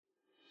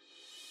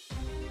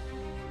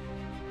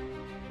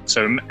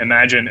So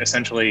imagine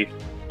essentially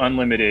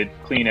unlimited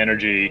clean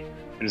energy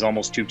that is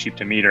almost too cheap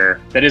to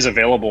meter, that is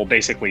available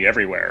basically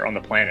everywhere on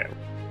the planet.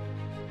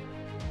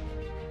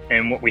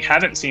 And what we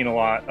haven't seen a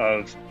lot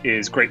of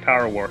is great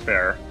power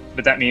warfare,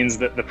 but that means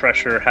that the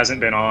pressure hasn't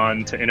been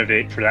on to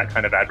innovate for that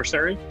kind of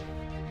adversary.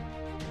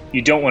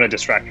 You don't want to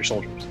distract your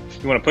soldiers.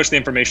 You want to push the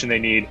information they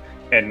need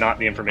and not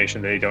the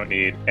information they don't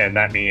need. And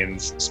that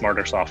means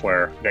smarter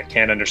software that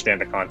can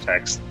understand the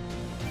context.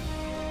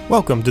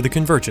 Welcome to The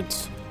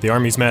Convergence, the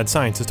Army's Mad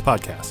Scientist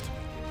podcast.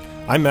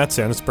 I'm Matt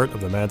Sanispert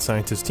of the Mad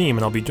Scientist team,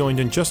 and I'll be joined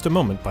in just a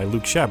moment by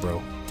Luke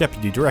Shabro,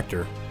 Deputy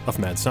Director of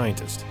Mad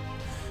Scientist.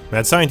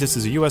 Mad Scientist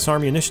is a U.S.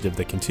 Army initiative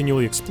that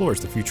continually explores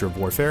the future of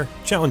warfare,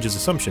 challenges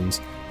assumptions,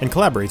 and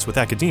collaborates with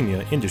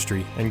academia,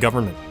 industry, and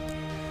government.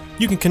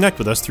 You can connect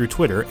with us through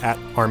Twitter at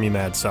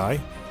ArmyMadSci,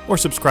 or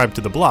subscribe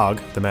to the blog,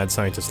 The Mad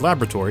Scientist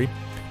Laboratory,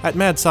 at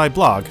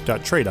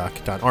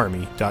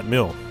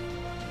madsciblog.tradoc.army.mil.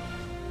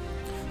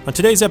 On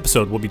today's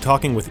episode, we'll be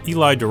talking with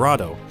Eli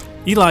Dourado.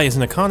 Eli is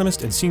an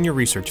economist and senior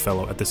research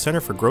fellow at the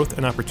Center for Growth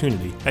and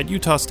Opportunity at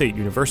Utah State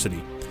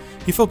University.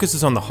 He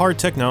focuses on the hard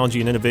technology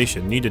and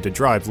innovation needed to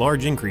drive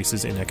large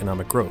increases in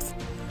economic growth.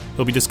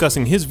 He'll be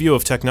discussing his view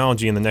of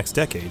technology in the next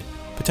decade,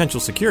 potential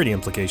security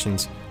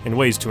implications, and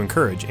ways to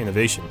encourage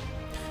innovation.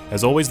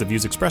 As always, the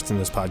views expressed in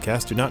this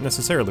podcast do not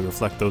necessarily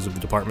reflect those of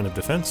the Department of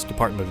Defense,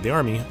 Department of the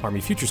Army,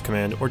 Army Futures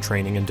Command, or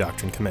Training and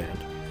Doctrine Command.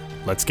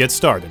 Let's get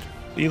started.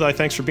 Eli,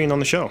 thanks for being on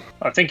the show.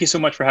 Thank you so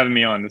much for having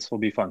me on. This will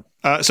be fun.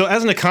 So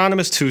as an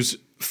economist whose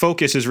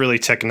focus is really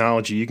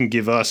technology, you can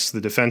give us,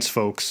 the defense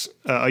folks,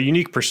 a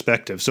unique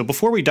perspective. So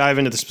before we dive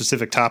into the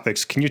specific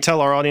topics, can you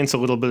tell our audience a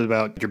little bit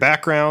about your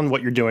background,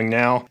 what you're doing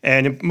now,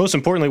 and most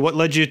importantly, what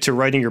led you to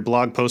writing your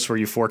blog post where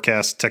you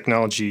forecast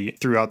technology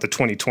throughout the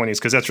 2020s?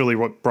 Because that's really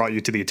what brought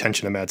you to the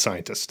attention of Mad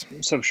Scientist.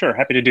 So sure,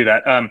 happy to do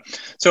that.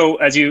 So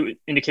as you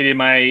indicated,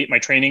 my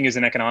training is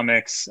in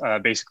economics.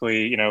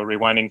 Basically,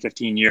 rewinding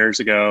 15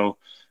 years ago,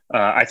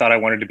 I thought I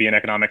wanted to be an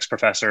economics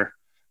professor.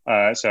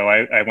 So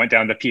I went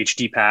down the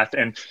PhD path,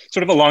 and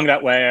sort of along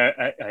that way,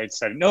 I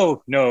said,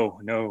 no,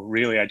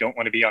 really, I don't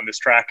want to be on this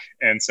track.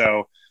 And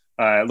so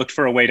I looked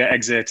for a way to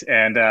exit,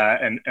 and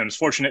was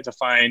fortunate to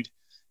find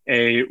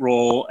a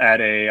role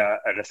at a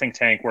think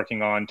tank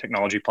working on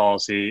technology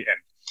policy. And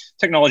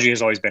technology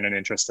has always been an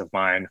interest of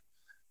mine.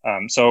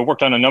 So I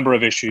worked on a number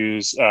of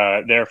issues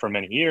there for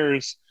many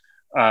years.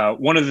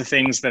 One of the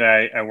things that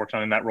I worked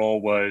on in that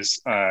role was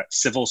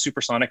civil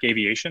supersonic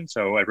aviation.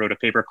 So I wrote a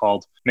paper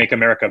called Make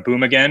America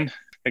Boom Again.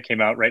 It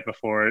came out right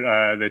before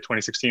the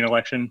 2016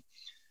 election.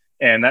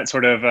 And that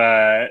sort of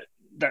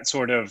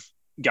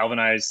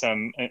galvanized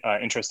some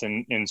interest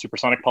in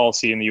supersonic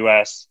policy in the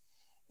US.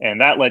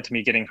 And that led to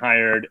me getting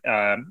hired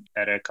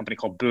at a company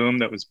called Boom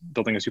that was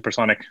building a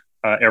supersonic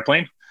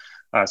airplane.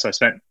 So I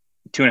spent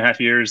 2.5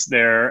 years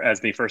there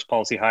as the first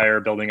policy hire,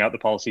 building out the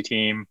policy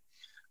team.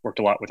 Worked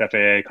a lot with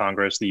FAA,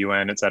 Congress, the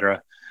UN, et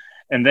cetera.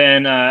 And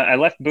then I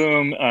left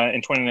Boom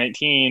in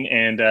 2019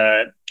 and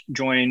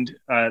joined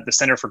the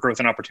Center for Growth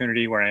and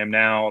Opportunity, where I am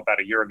now, about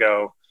a year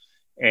ago.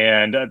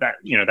 And that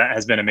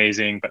has been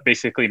amazing. But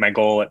basically, my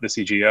goal at the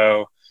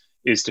CGO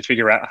is to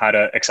figure out how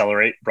to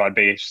accelerate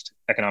broad-based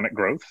economic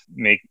growth,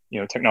 make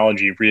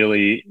technology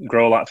really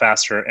grow a lot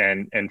faster,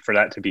 and for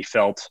that to be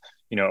felt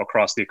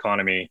across the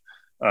economy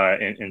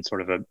in sort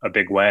of a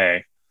big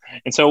way.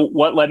 And so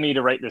what led me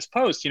to write this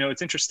post,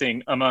 it's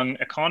interesting, among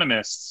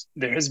economists,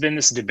 there has been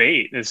this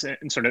debate, this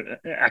sort of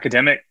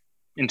academic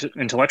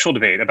intellectual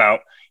debate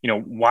about,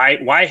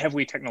 why have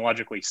we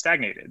technologically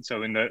stagnated?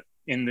 So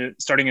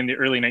starting in the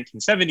early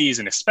 1970s,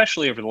 and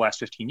especially over the last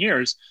 15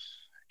 years,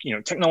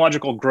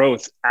 technological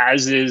growth,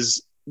 as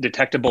is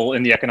detectable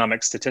in the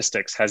economic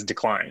statistics, has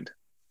declined.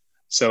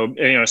 So,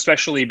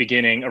 especially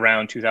beginning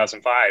around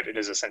 2005, it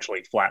is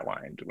essentially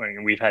flatlined.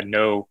 We've had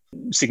no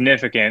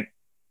significant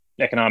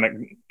economic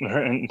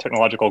and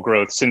technological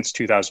growth since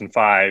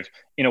 2005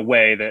 in a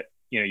way that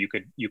you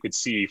could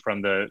see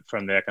from the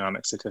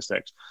economic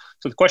statistics.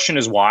 So the question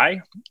is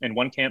why? And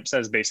one camp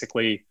says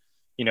basically,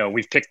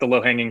 we've picked the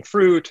low-hanging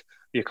fruit.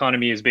 The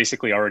economy is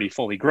basically already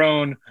fully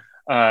grown,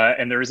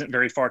 and there isn't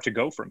very far to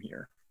go from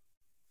here.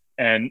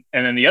 And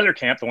then the other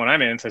camp, the one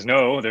I'm in, says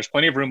no, there's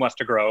plenty of room left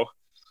to grow.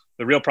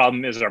 The real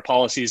problem is our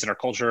policies and our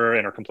culture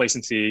and our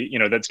complacency,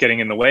 that's getting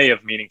in the way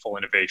of meaningful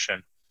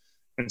innovation.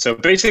 And so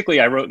basically,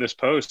 I wrote this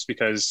post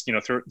because,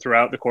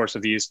 throughout the course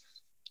of these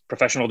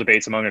professional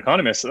debates among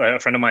economists, a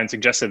friend of mine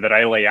suggested that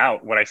I lay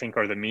out what I think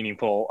are the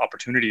meaningful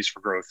opportunities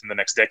for growth in the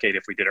next decade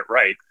if we did it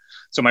right.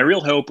 So my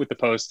real hope with the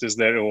post is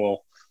that it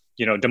will,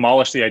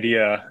 demolish the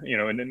idea,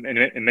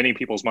 in many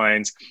people's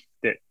minds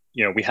that,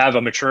 we have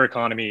a mature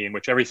economy in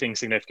which everything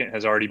significant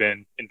has already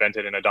been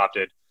invented and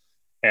adopted.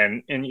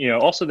 And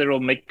also that it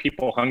will make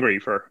people hungry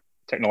for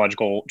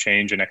technological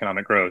change and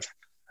economic growth.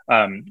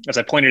 As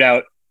I pointed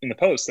out in the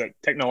post, that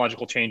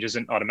technological change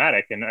isn't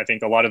automatic. And I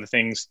think a lot of the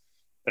things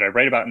that I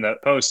write about in the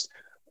post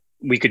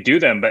we could do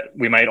them, but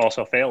we might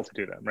also fail to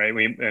do them, right?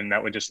 And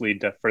that would just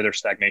lead to further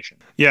stagnation.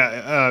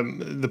 Yeah,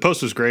 the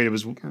post was great. It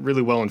was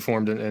really well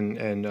informed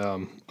and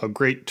a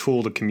great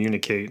tool to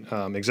communicate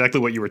exactly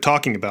what you were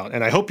talking about.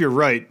 And I hope you're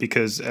right,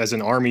 because as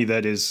an Army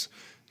that is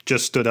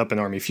just stood up an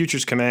Army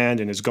Futures Command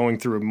and is going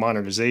through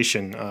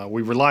modernization,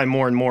 we rely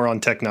more and more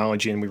on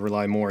technology, and we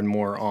rely more and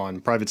more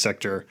on private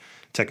sector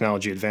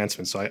technology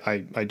advancements. So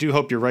I do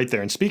hope you're right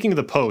there. And speaking of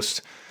the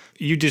post,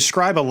 you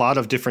describe a lot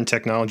of different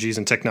technologies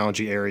and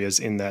technology areas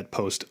in that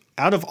post.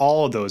 Out of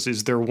all of those,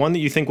 is there one that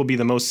you think will be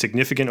the most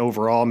significant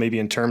overall, maybe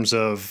in terms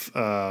of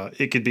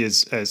it could be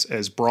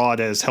as broad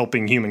as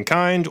helping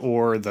humankind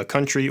or the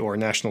country or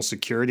national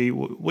security?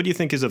 What do you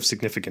think is of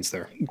significance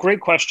there? Great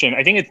question.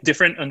 I think it's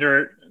different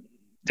under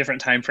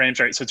different time frames,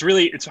 right? So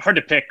it's hard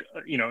to pick,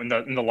 in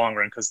the long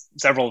run, because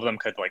several of them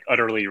could like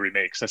utterly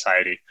remake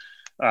society.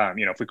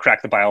 If we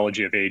crack the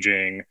biology of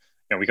aging,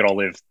 we could all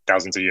live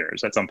thousands of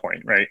years at some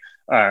point, right?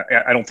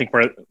 I don't think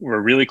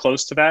we're really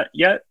close to that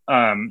yet,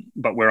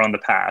 but we're on the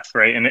path,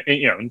 right? And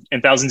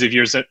in thousands of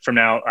years from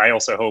now, I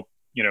also hope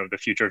the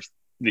future of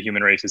the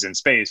human race is in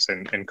space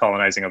and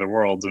colonizing other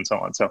worlds and so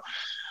on. So,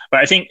 but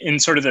I think in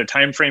sort of the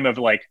time frame of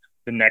like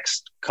the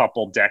next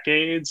couple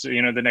decades,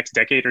 the next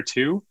decade or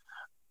two,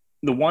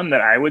 the one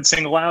that I would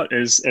single out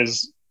as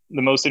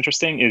the most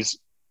interesting is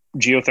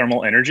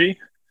geothermal energy.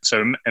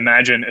 So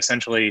imagine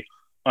essentially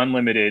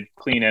unlimited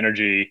clean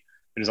energy.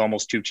 It is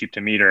almost too cheap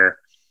to meter,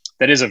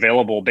 that is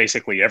available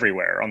basically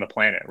everywhere on the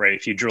planet, right?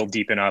 If you drill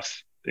deep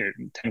enough,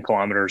 10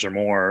 kilometers or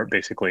more,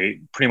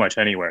 basically pretty much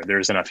anywhere,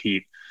 there's enough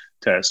heat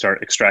to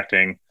start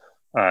extracting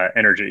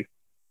energy.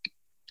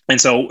 And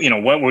so,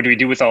 what would we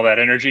do with all that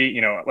energy?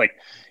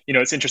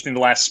 It's interesting. The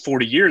last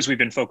 40 years, we've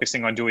been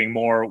focusing on doing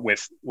more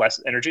with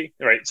less energy,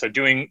 right? So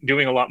doing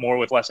a lot more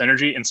with less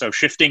energy. And so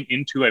shifting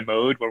into a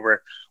mode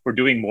where we're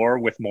doing more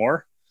with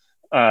more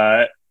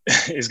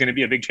is going to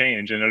be a big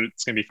change, and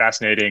it's going to be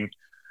fascinating.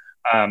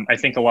 I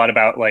think a lot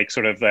about like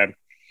sort of the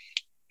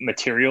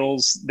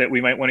materials that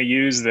we might want to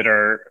use that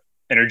are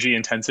energy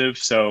intensive.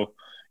 So,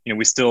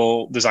 we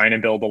still design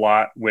and build a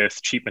lot with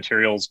cheap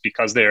materials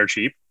because they are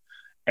cheap.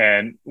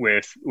 And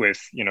with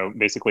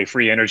basically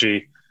free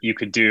energy, you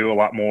could do a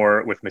lot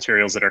more with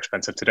materials that are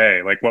expensive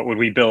today. Like, what would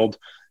we build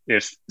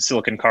if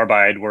silicon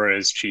carbide were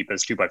as cheap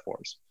as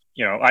 2x4s?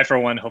 I, for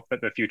one, hope that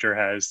the future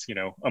has,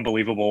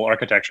 unbelievable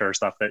architecture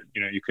stuff that,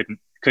 you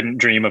couldn't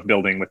dream of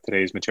building with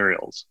today's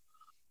materials.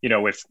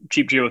 With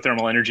cheap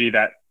geothermal energy,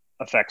 that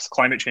affects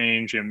climate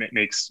change and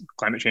makes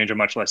climate change a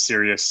much less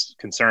serious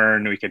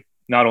concern. We could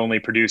not only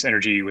produce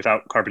energy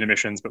without carbon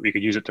emissions, but we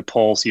could use it to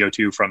pull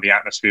CO2 from the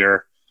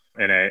atmosphere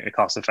in a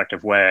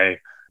cost-effective way.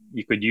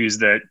 You could use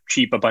the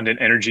cheap,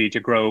 abundant energy to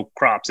grow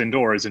crops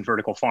indoors in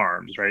vertical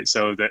farms, right?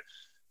 So that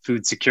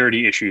food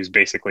security issues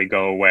basically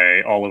go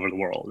away all over the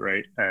world,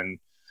 right? And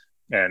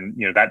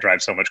that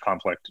drives so much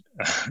conflict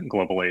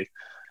globally.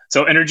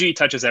 So energy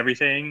touches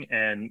everything,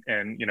 and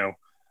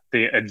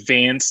the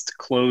advanced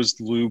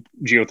closed loop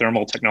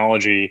geothermal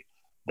technology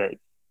that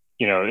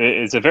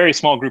it's a very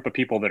small group of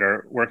people that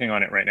are working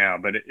on it right now.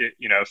 But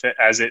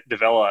as it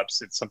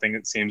develops, it's something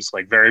that seems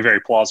like very, very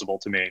plausible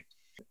to me.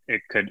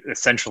 It could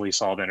essentially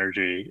solve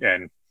energy,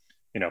 and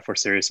if we're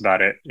serious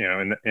about it,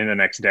 in the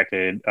next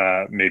decade,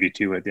 maybe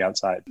two at the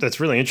outside. That's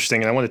really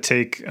interesting. And I want to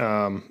take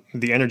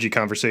the energy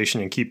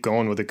conversation and keep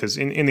going with it, because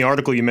in the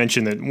article you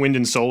mentioned that wind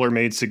and solar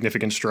made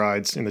significant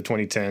strides in the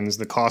 2010s,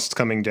 the costs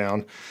coming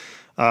down.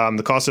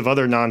 The cost of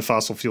other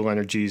non-fossil fuel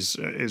energies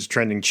is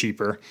trending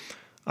cheaper.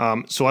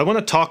 So I want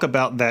to talk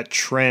about that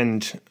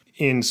trend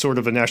in sort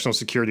of a national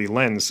security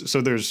lens.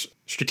 So there's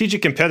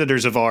strategic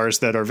competitors of ours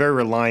that are very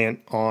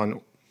reliant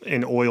on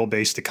an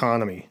oil-based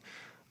economy.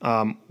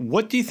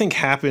 What do you think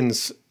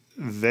happens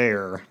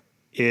there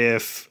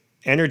if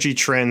energy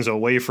trends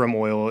away from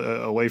oil,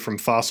 away from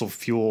fossil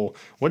fuel?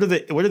 What are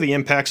the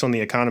impacts on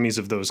the economies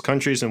of those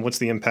countries, and what's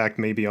the impact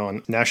maybe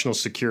on national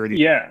security?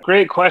 Yeah,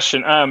 great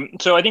question.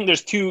 So I think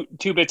there's two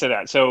bits of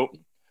that.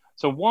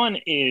 So one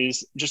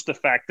is just the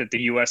fact that the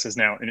U.S. is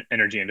now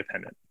energy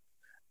independent.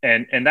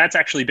 And that's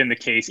actually been the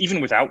case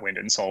even without wind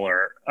and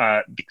solar,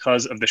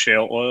 because of the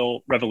shale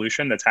oil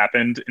revolution that's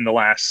happened in the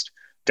last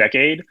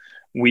decade.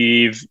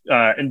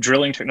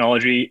 Drilling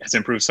technology has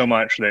improved so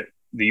much that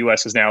the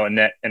U.S. is now a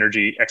net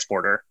energy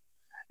exporter.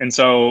 And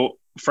so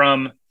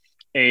from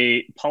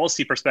a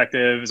policy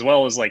perspective, as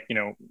well as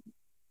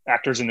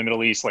actors in the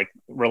Middle East,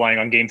 relying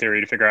on game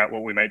theory to figure out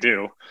what we might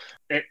do,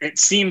 it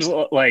seems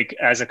like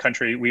as a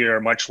country, we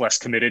are much less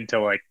committed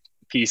to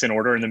peace and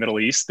order in the Middle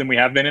East than we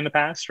have been in the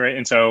past, right?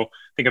 And so I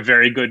think a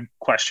very good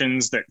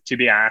questions that to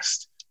be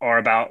asked are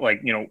about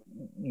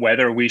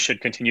whether we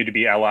should continue to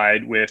be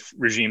allied with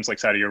regimes like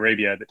Saudi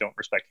Arabia that don't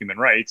respect human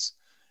rights.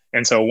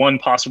 And so one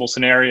possible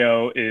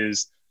scenario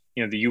is,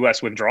 the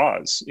U.S.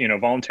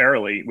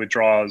 voluntarily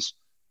withdraws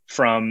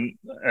from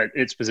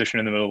its position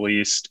in the Middle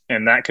East,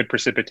 and that could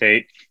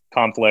precipitate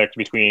conflict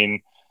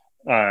between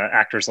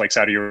actors like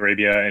Saudi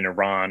Arabia and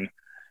Iran,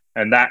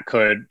 and that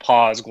could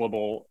pause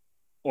global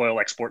oil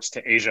exports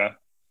to Asia,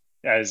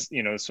 as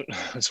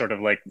sort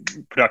of like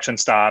production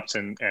stops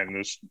and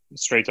the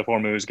Straits of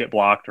Hormuz get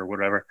blocked or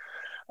whatever.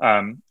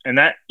 And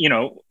that,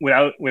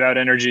 without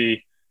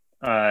energy,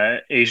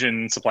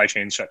 Asian supply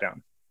chains shut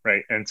down,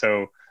 right? And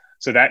so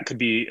that could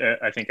be,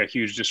 I think, a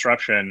huge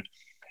disruption.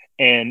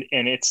 And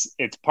it's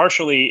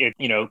partially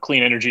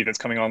clean energy that's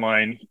coming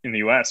online in the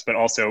U.S., but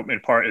also in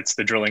part it's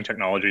the drilling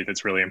technology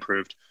that's really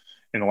improved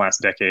in the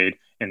last decade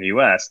in the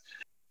U.S.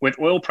 With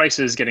oil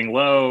prices getting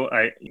low,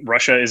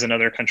 Russia is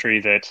another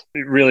country that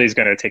really is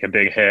going to take a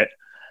big hit.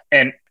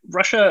 And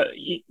Russia,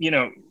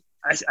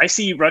 I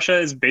see Russia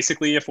as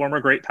basically a former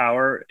great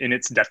power in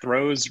its death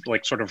throes,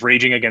 like sort of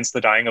raging against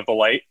the dying of the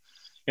light.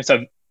 It's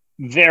a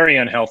very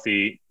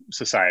unhealthy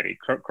society.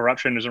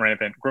 Corruption is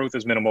rampant. Growth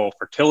is minimal.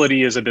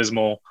 Fertility is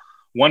abysmal.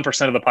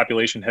 1% of the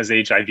population has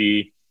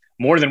HIV.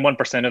 More than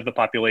 1% of the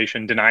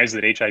population denies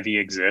that HIV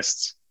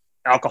exists.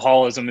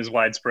 Alcoholism is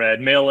widespread.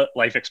 Male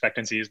life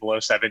expectancy is below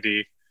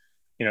 70.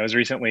 As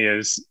recently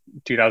as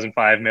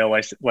 2005, male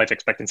life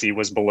expectancy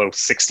was below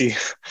 60.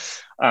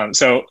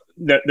 So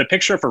the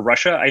picture for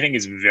Russia, I think,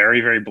 is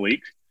very, very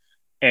bleak.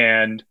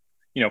 And,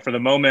 for the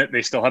moment,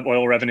 they still have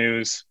oil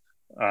revenues.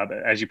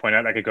 As you point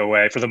out, that could go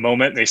away. For the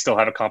moment, they still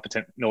have a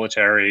competent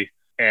military.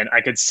 And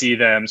I could see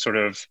them sort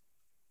of,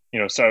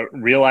 so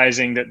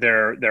realizing that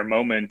their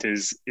moment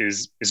is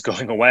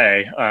going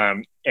away,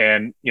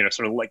 and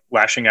sort of like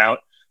lashing out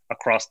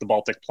across the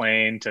Baltic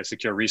Plain to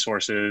secure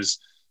resources,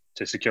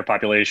 to secure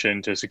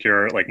population, to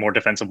secure like more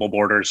defensible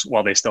borders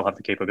while they still have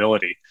the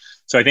capability.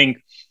 So I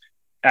think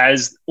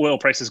as oil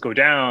prices go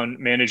down,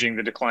 managing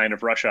the decline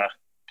of Russia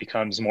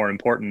becomes more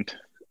important,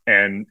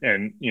 and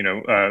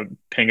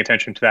paying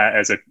attention to that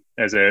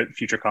as a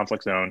future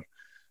conflict zone,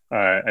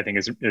 I think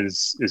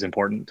is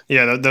important.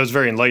 Yeah, that was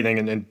very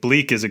enlightening, and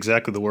bleak is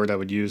exactly the word I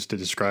would use to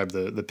describe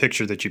the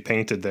picture that you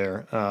painted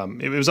there.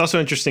 It was also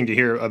interesting to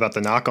hear about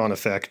the knock-on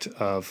effect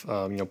of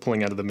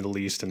pulling out of the Middle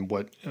East and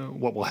what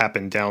will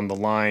happen down the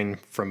line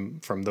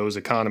from those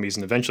economies,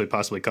 and eventually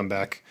possibly come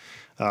back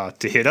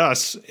to hit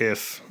us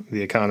if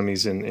the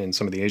economies in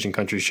some of the Asian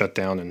countries shut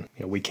down and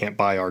we can't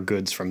buy our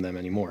goods from them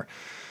anymore.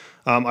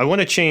 I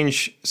want to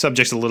change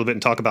subjects a little bit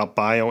and talk about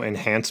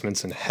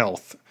bioenhancements and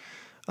health.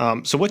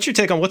 So what's your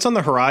take on what's on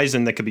the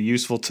horizon that could be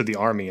useful to the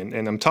Army?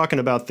 And I'm talking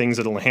about things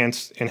that will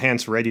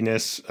enhance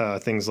readiness,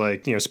 things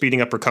like,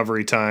 speeding up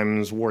recovery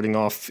times, warding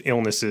off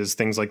illnesses,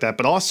 things like that,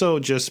 but also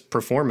just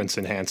performance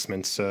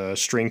enhancements,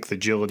 strength,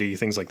 agility,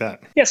 things like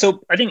that. Yeah,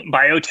 so I think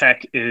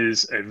biotech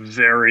is a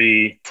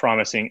very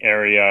promising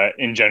area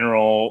in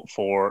general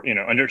for,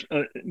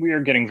 we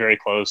are getting very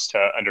close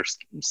to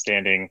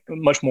understanding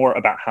much more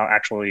about how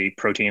actually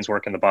proteins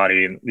work in the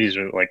body. And these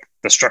are like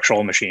the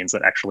structural machines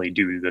that actually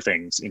do the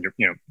things in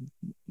your,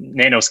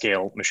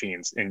 nanoscale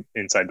machines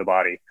inside the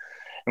body.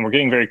 And we're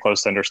getting very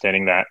close to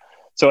understanding that.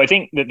 So I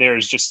think that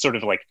there's just sort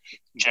of like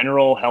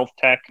general health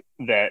tech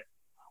that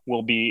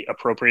will be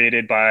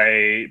appropriated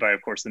by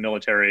of course the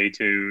military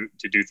to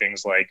do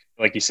things like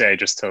you say,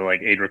 just to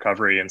like aid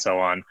recovery and so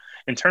on.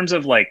 In terms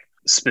of like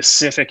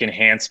specific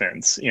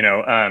enhancements,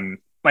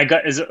 my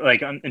gut is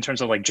like in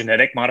terms of like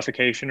genetic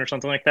modification or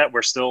something like that,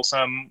 we're still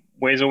some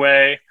ways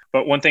away.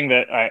 But one thing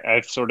that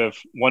I've sort of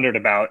wondered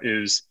about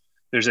is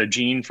there's a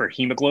gene for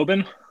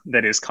hemoglobin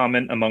that is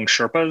common among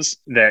Sherpas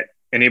that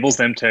enables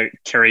them to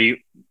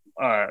carry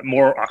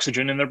more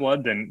oxygen in their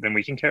blood than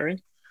we can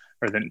carry,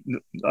 or than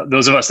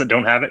those of us that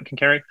don't have it can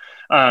carry.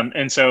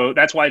 And so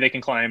that's why they can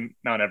climb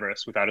Mount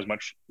Everest without as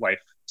much life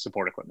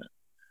support equipment,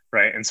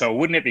 right? And so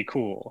wouldn't it be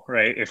cool,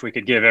 right, if we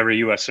could give every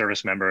U.S.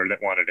 service member that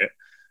wanted it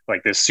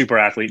like this super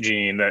athlete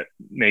gene that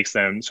makes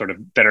them sort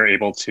of better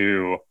able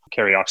to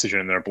carry oxygen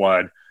in their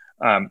blood?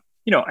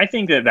 I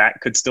think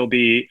that could still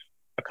be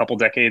a couple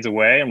decades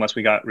away unless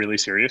we got really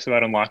serious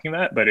about unlocking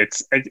that. But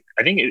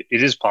I think it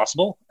is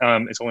possible.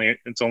 It's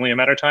only a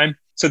matter of time.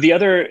 So the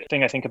other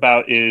thing I think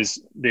about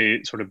is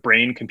the sort of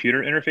brain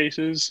computer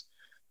interfaces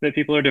that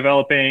people are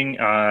developing.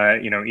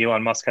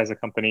 Elon Musk has a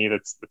company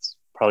that's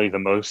probably the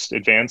most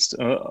advanced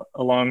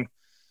along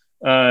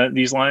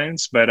these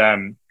lines. But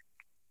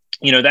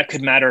that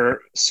could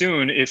matter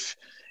soon if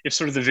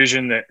sort of the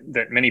vision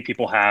that many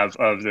people have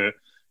of the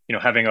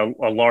having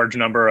a large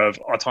number of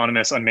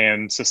autonomous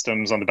unmanned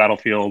systems on the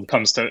battlefield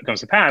comes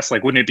to pass.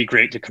 Like, wouldn't it be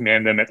great to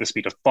command them at the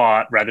speed of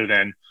thought rather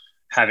than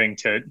having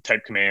to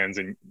type commands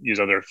and use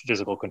other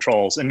physical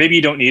controls? And maybe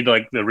you don't need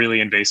like the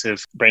really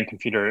invasive brain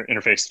computer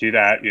interface to do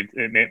that.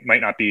 It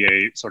might not be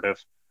a sort of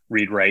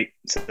read-write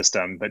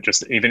system, but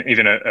just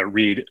even a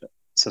read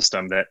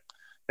system that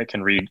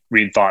can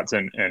read thoughts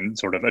and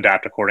sort of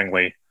adapt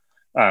accordingly.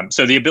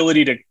 So the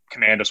ability to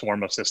command a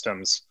swarm of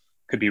systems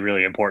could be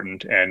really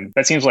important. And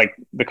that seems like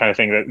the kind of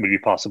thing that would be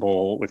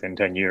possible within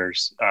 10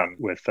 years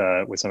with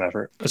some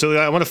effort. So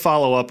I want to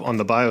follow up on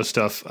the bio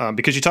stuff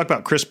because you talk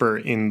about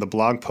CRISPR in the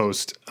blog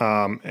post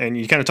and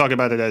you kind of talk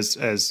about it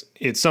as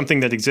it's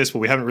something that exists, but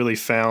we haven't really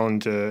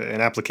found an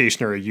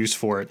application or a use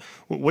for it.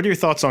 What are your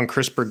thoughts on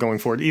CRISPR going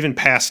forward, even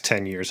past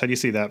 10 years? How do you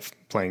see that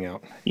playing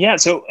out? Yeah,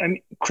 so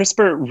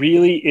CRISPR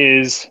really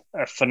is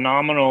a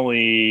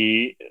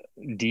phenomenally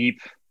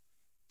deep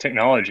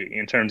technology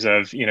in terms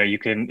of,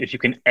 if you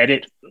can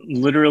edit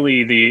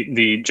literally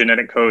the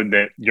genetic code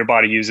that your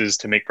body uses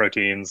to make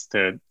proteins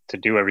to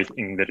do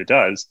everything that it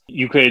does,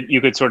 you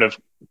could sort of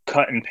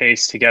cut and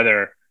paste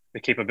together the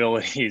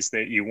capabilities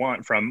that you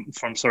want from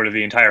sort of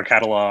the entire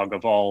catalog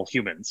of all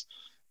humans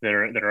that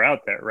are out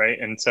there, right?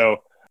 And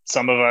so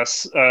some of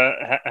us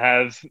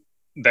have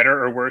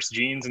better or worse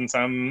genes in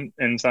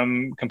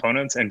some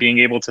components, and being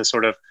able to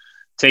sort of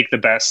take the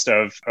best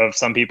of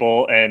some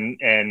people and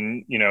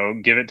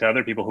give it to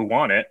other people who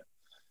want it,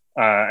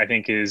 I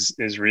think is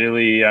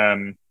really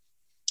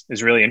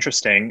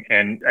interesting.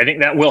 And I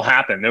think that will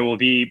happen. There will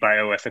be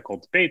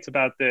bioethical debates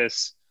about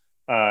this.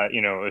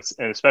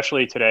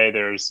 Especially today,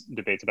 there's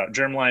debates about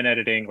germline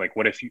editing. Like,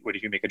 what if you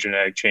make a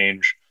genetic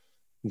change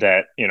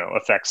that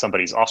affects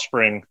somebody's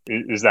offspring?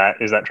 Is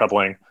that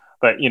troubling?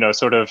 But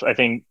sort of, I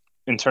think,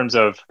 in terms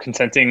of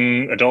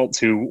consenting adults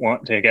who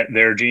want to get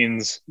their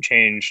genes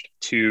changed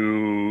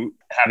to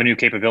have a new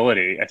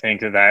capability, I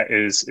think that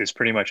is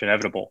pretty much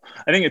inevitable.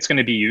 I think it's going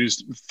to be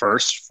used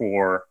first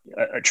for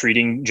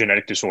treating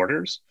genetic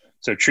disorders.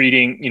 So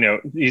treating,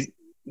 these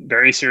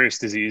very serious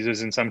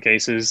diseases in some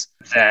cases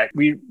that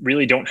we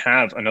really don't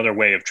have another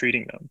way of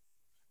treating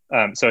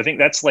them. So I think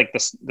that's like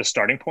the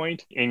starting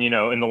point, and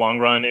in the long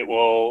run, it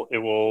will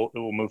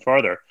move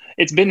farther.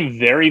 It's been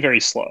very,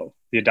 very slow,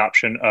 the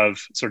adoption of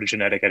sort of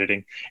genetic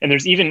editing. And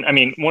there's even,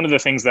 one of the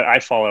things that I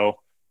follow,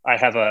 I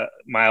have a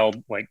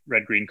mild like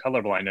red-green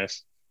color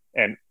blindness,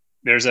 and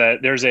there's a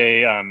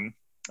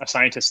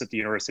scientist at the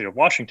University of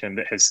Washington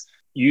that has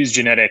used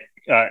genetic,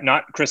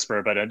 not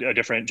CRISPR, but a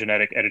different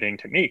genetic editing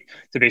technique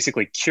to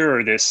basically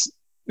cure this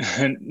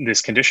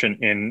this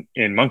condition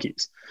in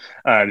monkeys.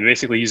 They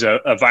basically use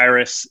a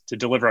virus to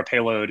deliver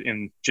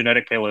a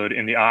genetic payload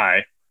in the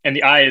eye, and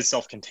the eye is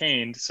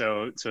self-contained,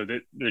 so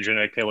that the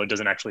genetic payload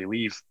doesn't actually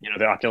leave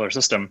the ocular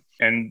system,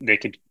 and they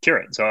could cure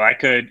it. So I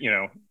could,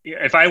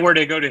 if I were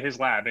to go to his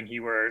lab and he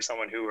were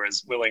someone who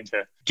was willing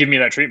to give me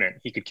that treatment,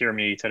 he could cure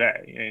me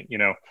today.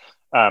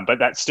 But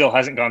that still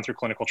hasn't gone through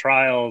clinical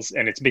trials,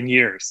 and it's been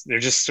years. They're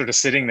just sort of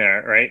sitting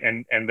there, right?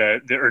 And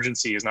the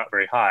urgency is not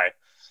very high.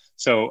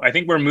 So I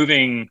think we're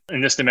moving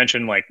in this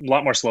dimension like a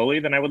lot more slowly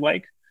than I would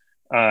like.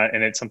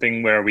 And it's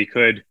something where we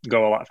could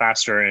go a lot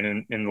faster.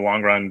 And in the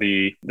long run,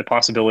 the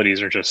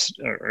possibilities are just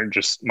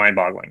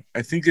mind-boggling.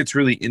 I think it's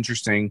really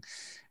interesting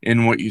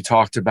in what you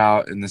talked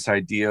about and this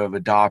idea of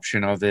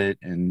adoption of it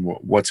and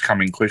what's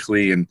coming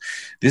quickly. And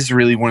this is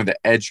really one of the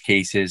edge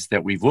cases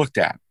that we've looked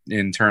at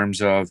in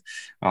terms of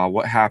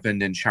what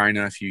happened in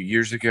China a few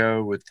years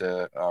ago with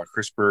the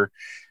CRISPR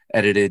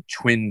edited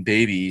twin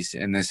babies,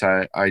 and this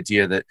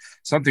idea that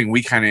something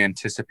we kind of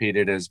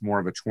anticipated as more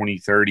of a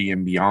 2030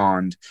 and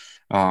beyond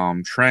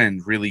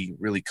trend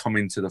really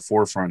coming to the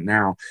forefront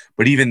now.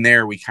 But even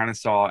there, we kind of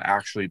saw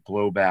actually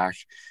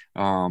blowback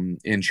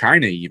in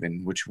China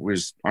even, which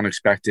was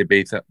unexpected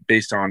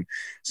based on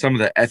some of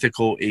the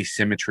ethical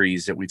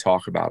asymmetries that we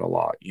talk about a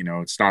lot.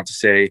 It's not to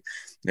say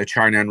that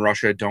China and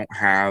Russia don't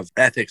have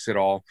ethics at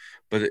all,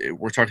 but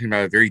we're talking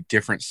about a very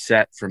different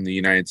set from the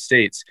United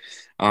States.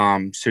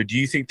 So do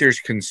you think there's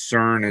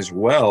concern as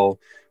well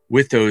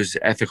with those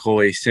ethical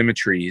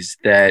asymmetries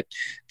that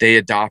they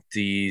adopt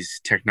these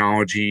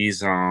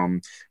technologies?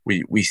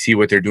 We see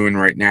what they're doing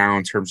right now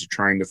in terms of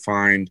trying to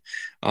find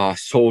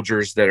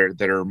soldiers that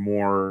are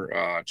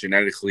more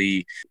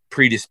genetically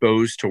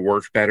predisposed to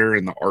work better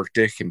in the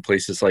Arctic and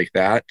places like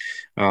that.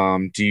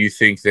 Do you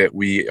think that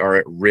we are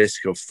at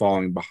risk of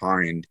falling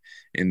behind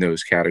in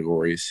those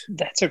categories?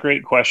 That's a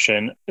great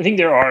question. I think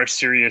there are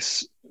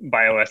serious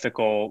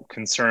bioethical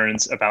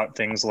concerns about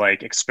things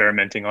like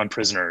experimenting on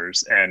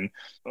prisoners and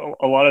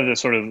a lot of the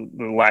sort of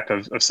the lack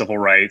of civil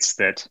rights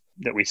that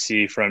we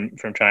see from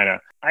China.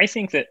 I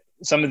think that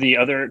some of the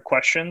other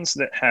questions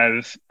that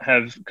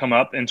have come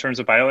up in terms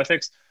of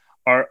bioethics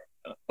are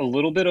a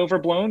little bit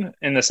overblown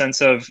in the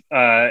sense of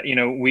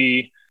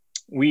we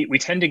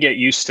tend to get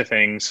used to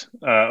things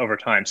over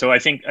time. So I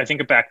think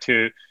back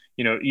to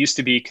it used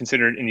to be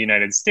considered in the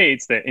United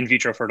States that in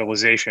vitro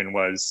fertilization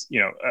was,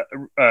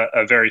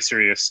 a very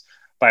serious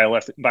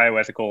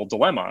bioethical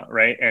dilemma,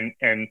 right?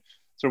 And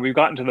so we've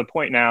gotten to the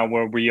point now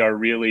where we are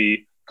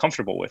really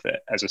comfortable with it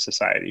as a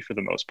society for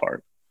the most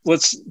part.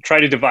 Let's try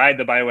to divide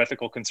the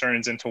bioethical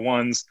concerns into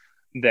ones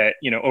that,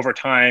 over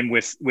time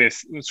with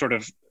sort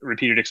of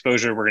repeated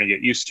exposure, we're going to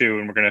get used to,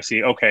 and we're going to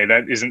see, okay,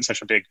 that isn't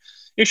such a big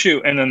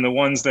issue. And then the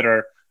ones that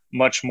are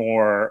much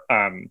more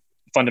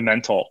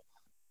fundamental,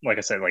 like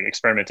I said, like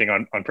experimenting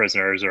on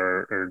prisoners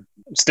or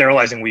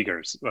sterilizing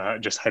Uyghurs,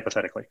 just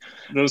hypothetically.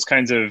 Those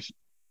kinds of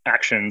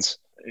actions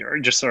are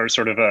just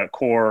sort of a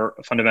core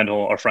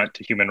fundamental affront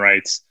to human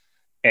rights.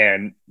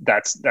 And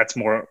that's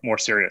more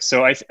serious.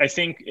 So I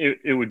think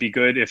it would be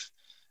good if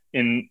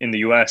in the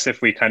US,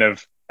 if we kind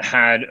of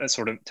had a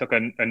sort of took a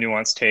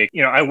nuanced take.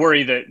 I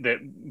worry that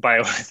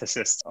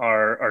bioethicists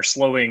are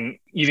slowing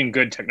even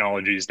good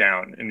technologies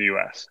down in the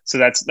US. So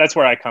that's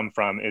where I come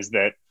from, is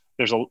that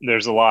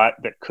there's a lot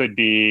that could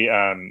be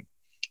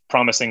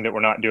promising that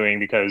we're not doing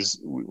because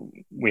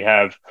we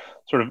have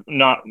sort of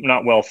not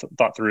well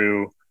thought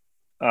through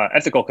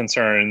ethical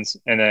concerns,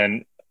 and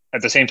then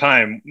at the same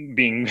time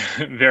being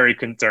very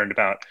concerned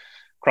about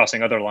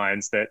crossing other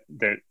lines that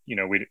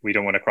we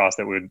don't want to cross,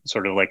 that would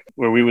sort of like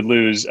where we would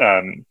lose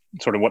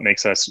sort of what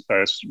makes us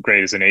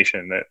great as a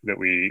nation, that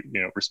we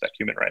respect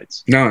human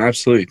rights. No,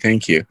 absolutely.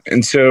 Thank you.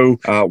 And so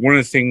one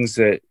of the things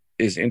that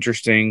is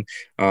interesting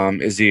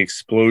is the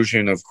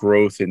explosion of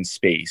growth in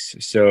space.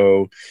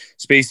 So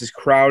space is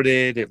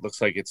crowded. It looks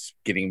like it's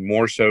getting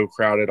more so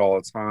crowded all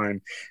the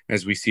time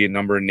as we see a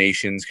number of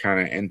nations kind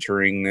of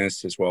entering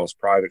this, as well as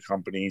private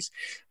companies.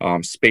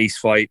 Space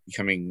flight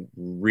becoming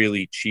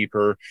really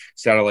cheaper,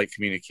 satellite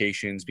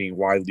communications being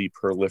widely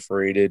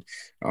proliferated.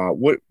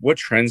 What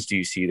trends do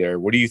you see there?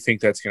 What do you think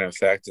that's going to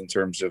affect in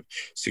terms of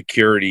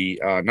security,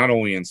 not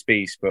only in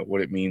space, but what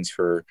it means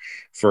for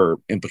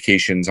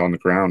implications on the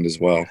ground as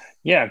well?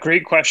 Yeah,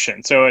 great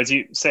question. So as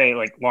you say,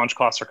 like launch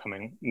costs are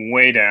coming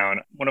way down.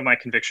 One of my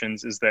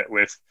convictions is that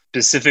with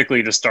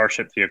specifically the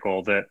Starship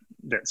vehicle that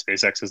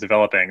SpaceX is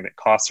developing, that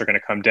costs are going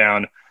to come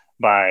down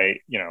by,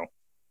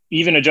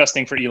 even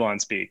adjusting for Elon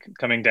speak,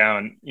 coming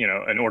down,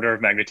 an order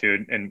of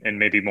magnitude and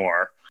maybe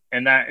more.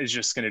 And that is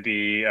just going to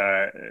be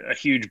a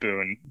huge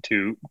boon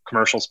to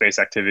commercial space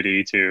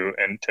activity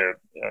and to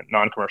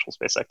non-commercial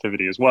space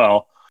activity as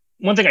well.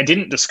 One thing I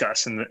didn't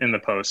discuss in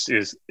the post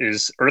is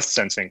Earth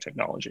sensing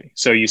technology.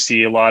 So you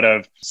see a lot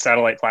of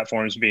satellite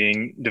platforms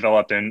being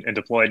developed and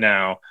deployed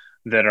now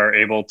that are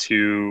able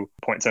to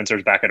point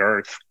sensors back at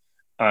Earth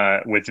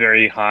with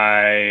very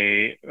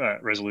high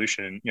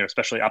resolution,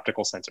 especially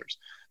optical sensors.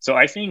 So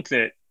I think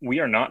that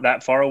we are not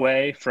that far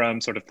away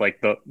from sort of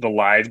like the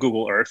live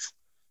Google Earth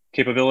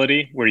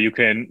capability, where you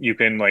can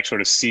like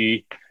sort of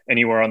see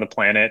anywhere on the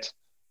planet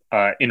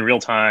in real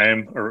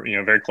time, or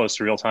very close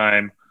to real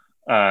time.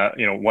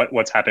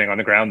 What's happening on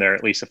the ground there,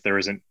 at least if there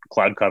isn't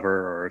cloud cover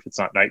or if it's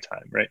not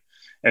nighttime, right?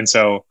 And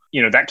so,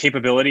 that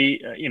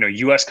capability,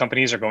 U.S.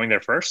 companies are going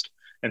there first.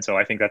 And so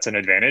I think that's an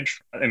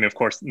advantage. I mean, of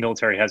course, the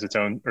military has its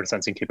own Earth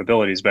sensing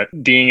capabilities, but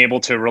being able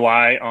to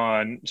rely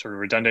on sort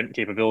of redundant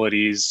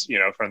capabilities,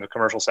 from the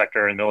commercial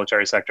sector and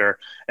military sector,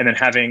 and then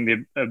having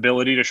the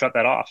ability to shut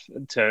that off,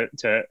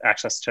 to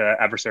access to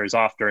adversaries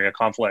off during a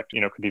conflict,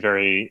 could be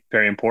very,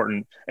 very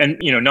important. And,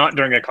 not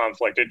during a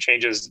conflict, it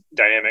changes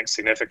dynamics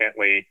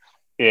significantly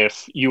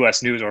if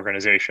U.S. news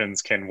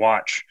organizations can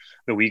watch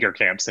the Uyghur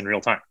camps in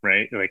real time,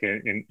 right? Like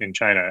in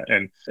China,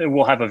 and it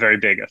will have a very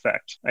big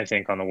effect, I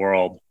think, on the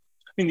world.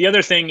 I mean, the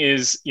other thing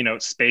is,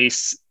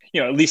 space,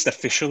 at least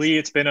officially,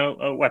 it's been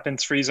a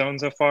weapons-free zone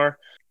so far.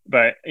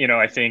 But,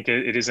 I think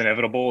it is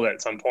inevitable that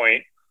at some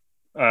point,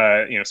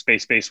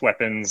 space-based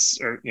weapons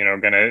are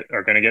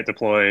gonna get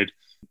deployed.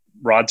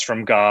 Rods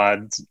from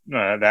God,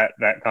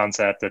 that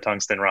concept, the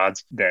tungsten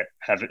rods that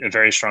have a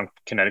very strong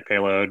kinetic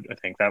payload, I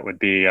think that would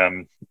be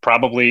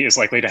probably is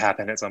likely to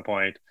happen at some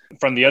point.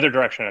 From the other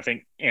direction, I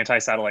think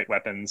anti-satellite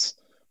weapons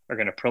are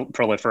going to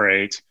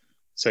proliferate.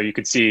 So you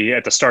could see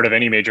at the start of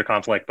any major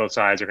conflict, both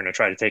sides are going to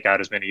try to take out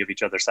as many of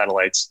each other's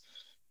satellites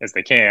as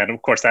they can.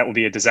 Of course, that will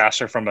be a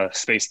disaster from a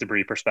space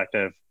debris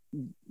perspective.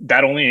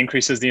 That only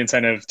increases the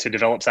incentive to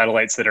develop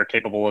satellites that are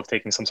capable of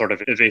taking some sort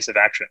of evasive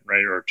action,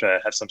 right? Or to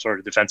have some sort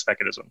of defense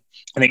mechanism.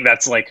 I think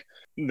that's like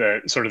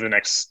the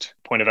next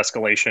point of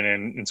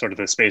escalation in sort of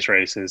the space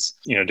race is,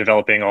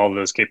 developing all of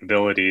those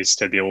capabilities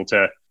to be able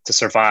to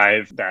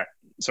survive that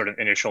sort of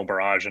initial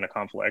barrage in a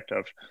conflict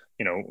of,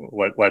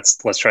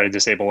 let's try to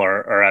disable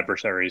our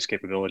adversaries'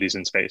 capabilities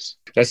in space.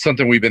 That's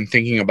something we've been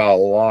thinking about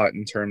a lot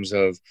in terms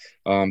of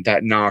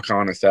that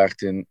knock-on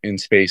effect in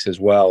space as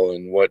well,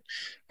 and what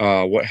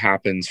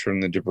happens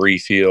from the debris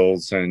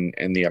fields and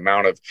the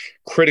amount of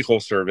critical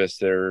service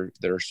that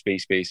are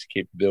space-based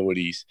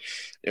capabilities.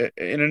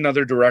 In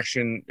another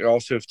direction, we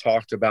also have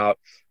talked about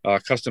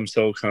custom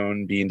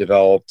silicone being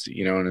developed,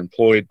 and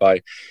employed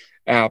by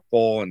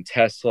Apple and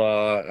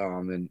Tesla,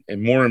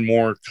 and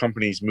more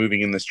companies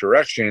moving in this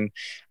direction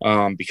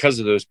because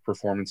of those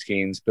performance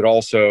gains. But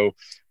also,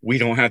 we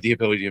don't have the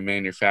ability to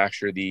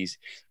manufacture these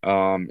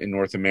in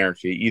North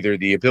America, either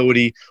the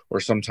ability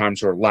or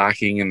sometimes we're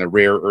lacking in the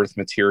rare earth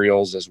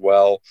materials as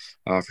well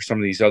for some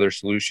of these other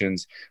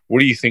solutions.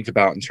 What do you think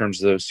about in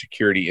terms of those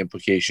security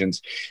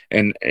implications?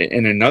 And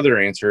another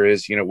answer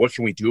is, what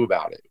can we do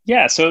about it?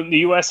 Yeah, so the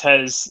U.S.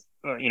 has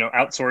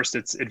outsourced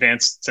its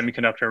advanced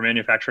semiconductor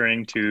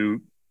manufacturing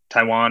to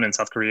Taiwan and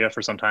South Korea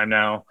for some time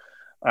now.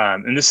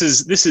 And this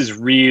is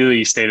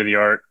really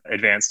state-of-the-art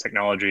advanced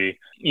technology.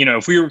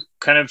 If we were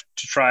kind of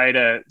to try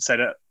to set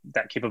up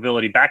that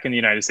capability back in the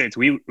United States,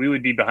 we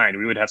would be behind.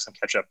 We would have some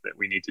catch-up that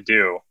we need to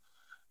do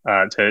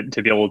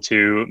to be able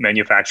to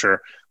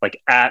manufacture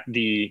like at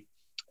the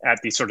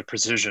sort of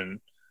precision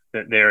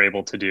that they're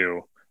able to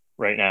do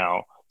right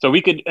now. So we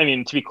could,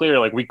 to be clear,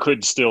 like we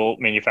could still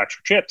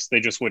manufacture chips. They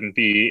just wouldn't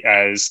be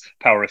as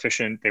power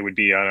efficient. They would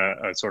be on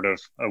a sort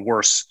of a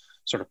worse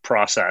sort of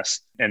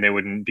process, and they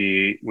wouldn't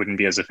be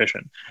as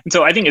efficient. And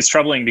so I think it's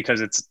troubling because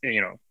it's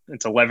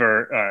a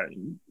lever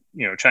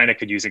China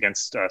could use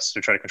against us to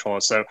try to control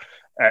us. So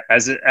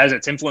as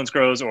its influence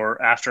grows,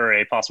 or after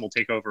a possible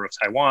takeover of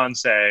Taiwan,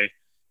 say,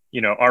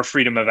 our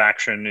freedom of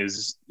action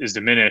is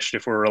diminished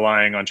if we're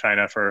relying on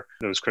China for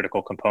those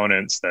critical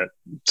components that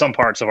some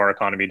parts of our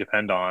economy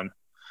depend on.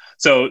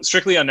 So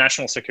strictly on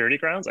national security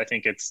grounds, I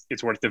think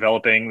it's worth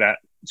developing that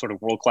sort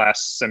of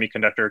world-class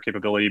semiconductor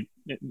capability,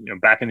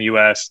 back in the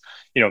U.S.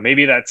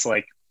 Maybe that's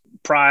like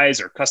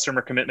prize or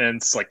customer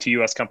commitments, like to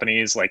U.S.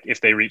 companies, like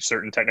if they reach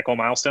certain technical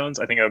milestones.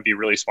 I think it would be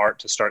really smart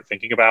to start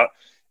thinking about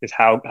is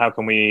how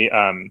can we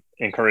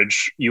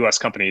encourage U.S.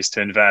 companies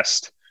to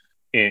invest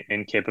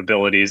in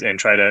capabilities and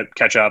try to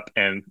catch up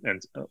and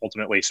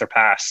ultimately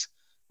surpass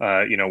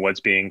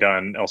what's being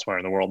done elsewhere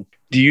in the world.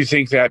 Do you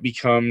think that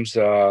becomes,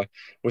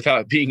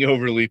 without being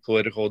overly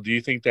political, do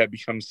you think that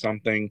becomes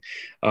something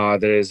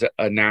that is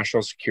a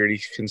national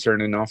security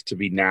concern enough to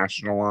be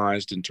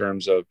nationalized in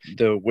terms of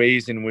the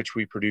ways in which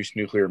we produce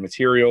nuclear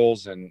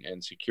materials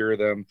and secure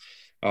them,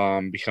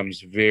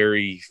 becomes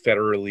very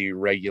federally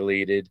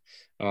regulated?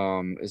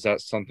 Is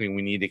that something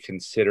we need to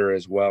consider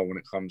as well when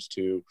it comes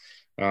to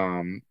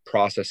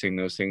processing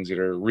those things that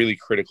are really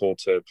critical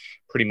to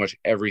pretty much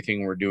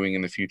everything we're doing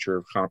in the future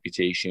of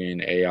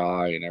computation,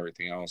 AI, and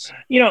everything else?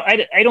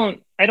 I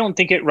don't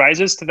think it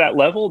rises to that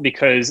level,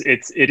 because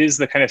it is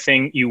the kind of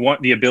thing you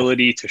want the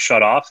ability to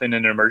shut off in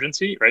an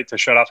emergency, right? To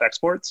shut off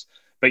exports,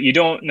 but you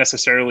don't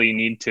necessarily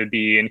need to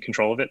be in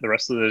control of it the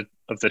rest of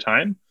the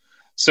time.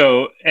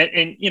 So,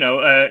 and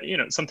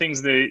some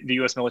things the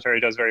U.S.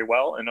 military does very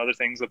well, and other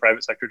things the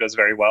private sector does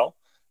very well.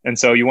 And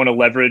so you want to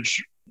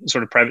leverage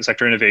sort of private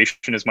sector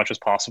innovation as much as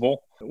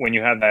possible when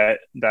you have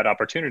that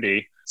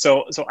opportunity.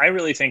 So I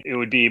really think it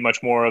would be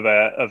much more of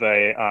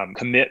a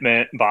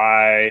commitment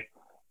by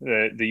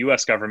the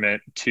U.S.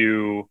 government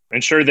to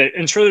ensure that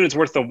it's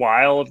worth the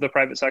while of the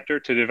private sector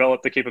to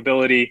develop the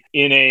capability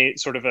in a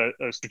sort of a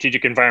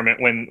strategic environment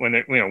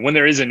when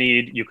there is a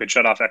need. You could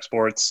shut off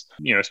exports,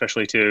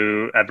 especially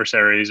to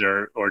adversaries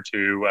or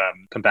to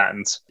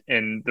combatants,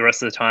 and the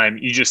rest of the time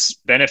you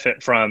just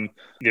benefit from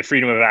the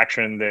freedom of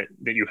action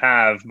that you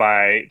have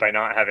by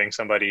not having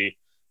somebody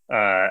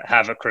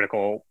have a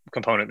critical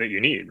component that you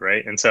need,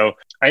 right? And so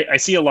I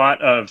see a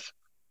lot of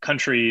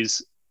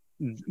countries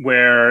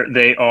where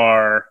they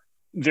are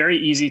very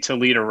easy to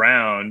lead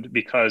around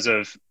because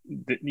of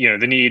the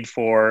need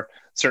for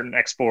certain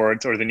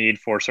exports or the need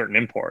for certain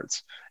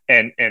imports,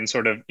 and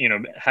sort of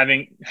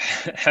having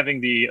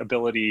the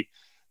ability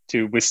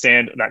to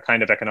withstand that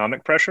kind of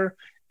economic pressure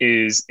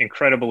is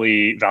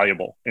incredibly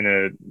valuable in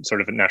a sort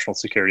of a national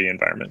security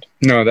environment.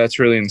 No, that's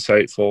really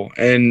insightful.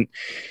 And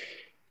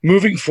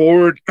moving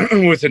forward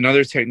with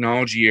another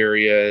technology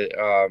area,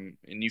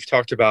 and you've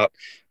talked about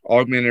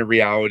augmented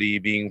reality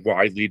being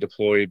widely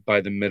deployed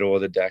by the middle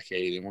of the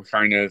decade, and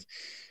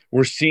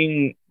we're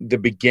seeing the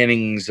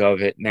beginnings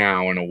of it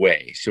now in a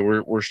way.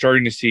 So we're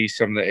starting to see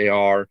some of the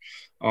AR,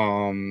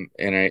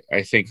 and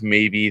I think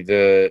maybe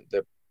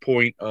the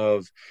point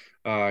of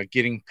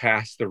getting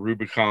past the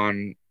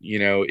Rubicon,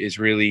 is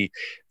really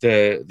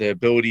the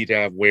ability to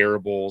have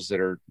wearables that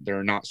are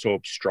not so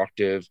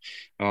obstructive,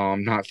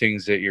 not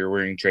things that you're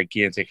wearing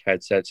gigantic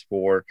headsets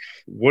for.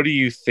 What do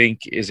you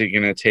think is it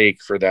going to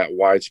take for that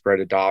widespread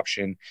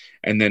adoption?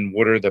 And then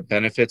what are the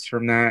benefits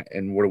from that?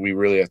 And what do we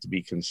really have to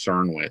be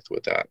concerned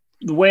with that?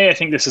 The way I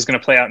think this is going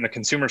to play out in the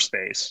consumer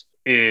space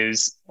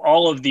is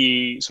all of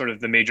the sort of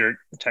the major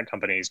tech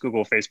companies,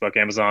 Google, Facebook,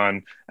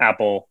 Amazon,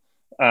 Apple,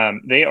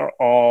 they are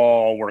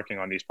all working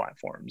on these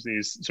platforms.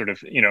 These sort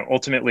of,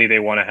 ultimately they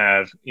want to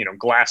have,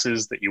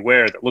 glasses that you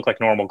wear that look like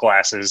normal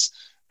glasses,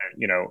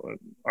 and,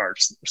 are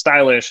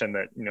stylish, and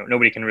that,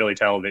 nobody can really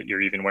tell that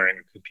you're even wearing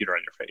a computer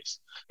on your face.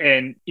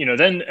 And,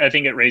 then I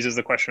think it raises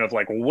the question of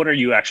like, well, what are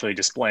you actually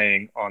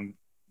displaying on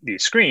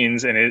these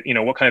screens? And,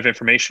 what kind of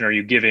information are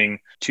you giving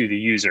to the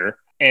user?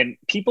 And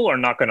people are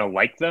not going to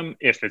like them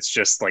if it's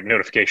just like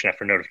notification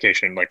after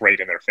notification, like right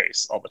in their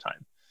face all the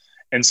time.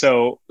 And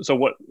so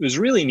what is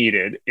really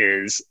needed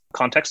is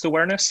context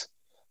awareness.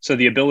 So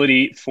the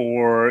ability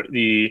for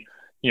the,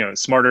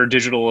 smarter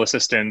digital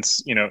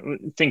assistants,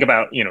 think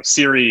about,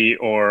 Siri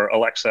or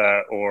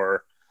Alexa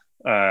or,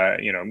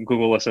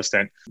 Google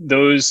Assistant,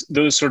 those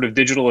sort of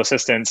digital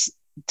assistants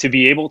to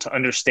be able to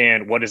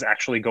understand what is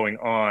actually going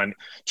on,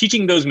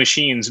 teaching those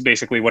machines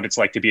basically what it's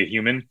like to be a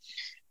human,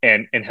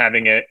 and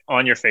having it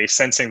on your face,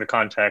 sensing the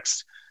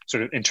context,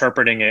 sort of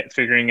interpreting it,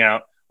 figuring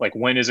out like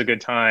when is a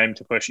good time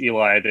to push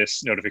Eli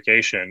this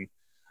notification,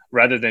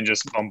 rather than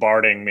just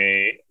bombarding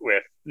me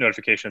with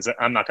notifications that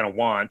I'm not going to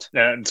want,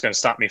 and it's going to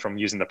stop me from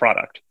using the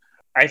product.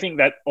 I think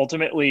that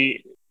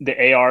ultimately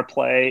the AR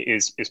play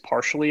is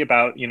partially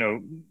about,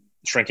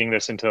 shrinking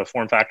this into a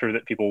form factor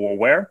that people will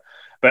wear,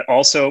 but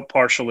also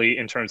partially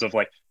in terms of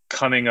like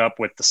coming up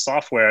with the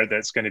software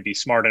that's going to be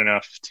smart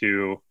enough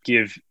to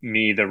give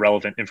me the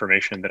relevant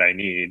information that I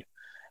need.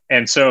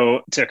 And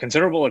so to a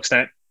considerable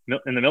extent,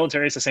 in the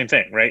military, it's the same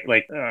thing, right?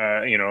 Like,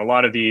 a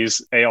lot of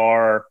these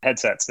AR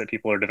headsets that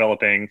people are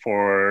developing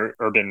for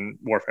urban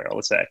warfare,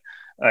 let's say,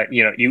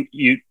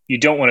 you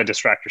don't want to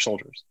distract your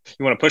soldiers.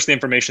 You want to push the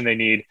information they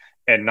need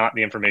and not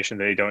the information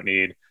they don't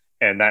need.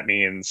 And that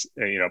means,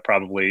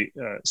 probably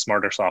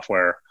smarter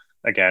software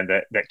again,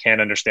 that can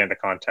understand the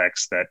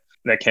context,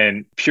 that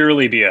can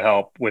purely be a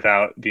help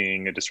without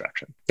being a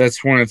distraction.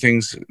 That's one of the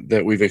things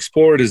that we've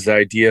explored, is the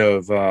idea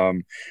of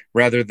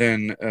rather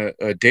than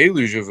a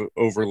deluge of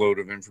overload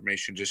of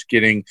information, just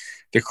getting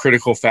the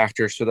critical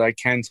factor so that I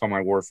can tell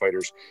my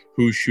warfighters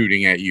who's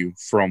shooting at you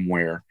from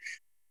where.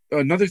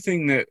 Another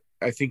thing that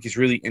I think is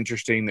really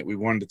interesting that we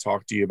wanted to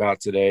talk to you about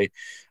today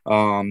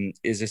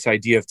is this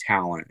idea of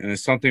talent. And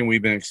it's something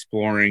we've been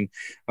exploring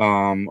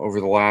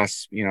over the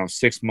last,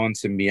 6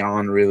 months and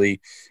beyond,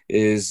 really,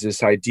 is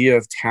this idea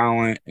of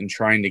talent and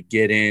trying to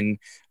get in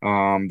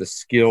the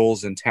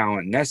skills and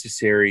talent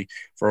necessary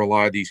for a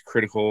lot of these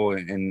critical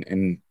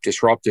and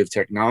disruptive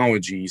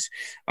technologies.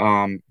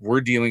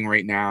 We're dealing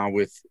right now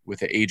with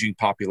an aging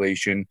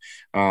population,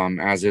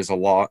 as is a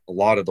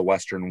lot of the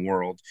Western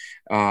world.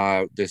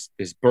 This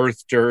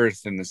birth dearth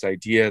and this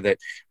idea that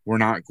we're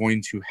not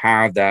going to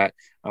have that,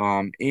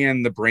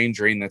 and the brain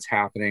drain that's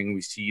happening.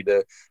 We see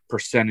the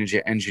percentage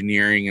of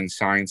engineering and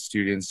science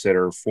students that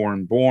are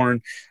foreign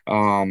born.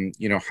 How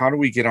do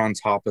we get on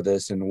top of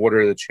this, and what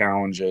are the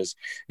challenges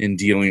in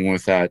dealing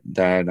with that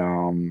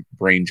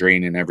brain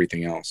drain and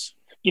everything else?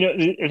 I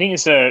think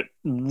it's a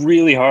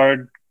really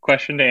hard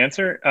question to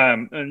answer,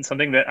 and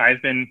something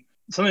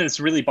that's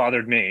really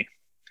bothered me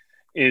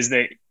is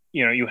that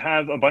you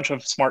have a bunch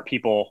of smart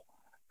people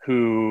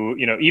who,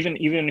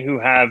 even who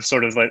have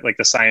sort of like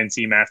the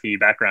sciencey, mathy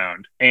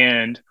background.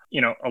 And,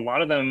 a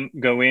lot of them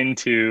go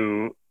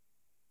into,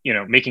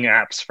 making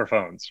apps for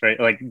phones, right?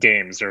 Like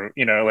games, or,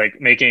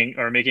 like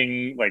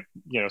making like,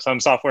 some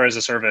software as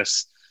a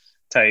service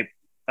type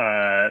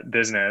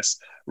business,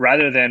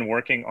 rather than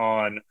working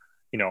on,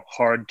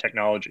 hard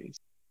technologies.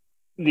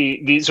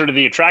 The sort of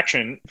the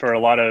attraction for a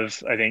lot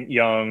of, I think,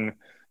 young,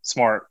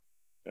 smart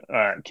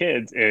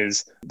kids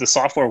is the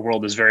software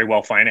world is very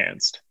well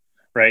financed.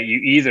 Right? You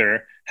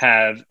either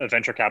have a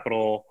venture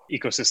capital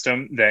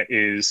ecosystem that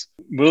is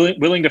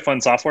willing to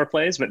fund software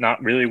plays, but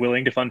not really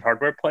willing to fund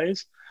hardware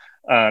plays,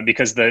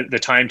 because the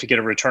time to get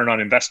a return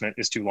on investment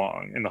is too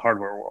long in the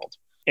hardware world.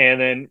 And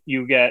then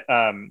you get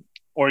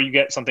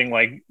something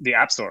like the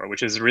App Store,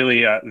 which is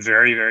really a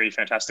very, very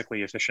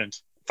fantastically efficient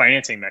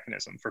financing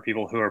mechanism for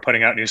people who are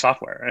putting out new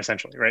software,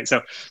 essentially, right?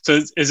 So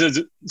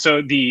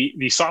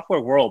the software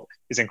world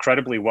is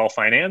incredibly well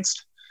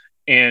financed.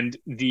 And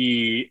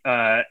the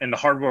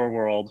hardware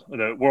world,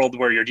 the world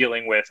where you're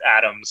dealing with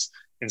atoms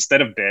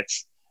instead of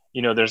bits,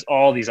 there's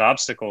all these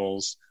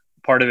obstacles.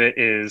 Part of it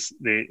is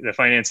the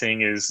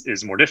financing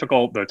is more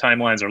difficult. The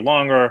timelines are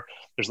longer.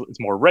 It's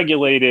more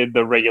regulated.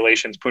 The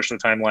regulations push the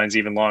timelines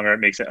even longer. It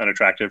makes it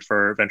unattractive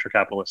for venture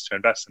capitalists to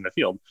invest in the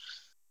field.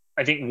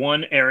 I think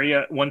one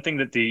thing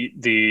that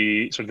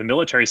the sort of the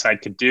military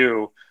side could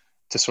do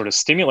to sort of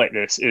stimulate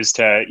this is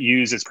to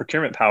use its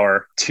procurement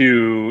power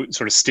to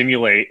sort of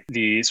stimulate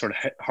the sort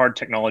of hard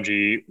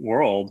technology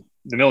world.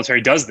 The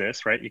military does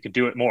this, right? You could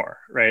do it more,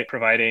 right?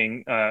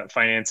 Providing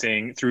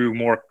financing through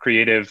more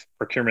creative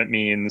procurement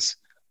means,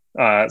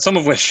 some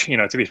of which,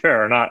 to be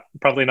fair, are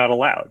probably not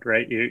allowed,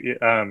 right?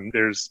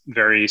 There's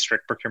very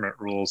strict procurement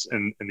rules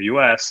in the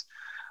US.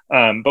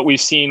 But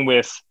we've seen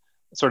with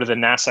sort of the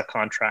NASA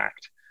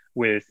contract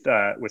with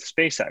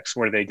SpaceX,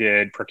 where they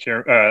did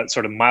procure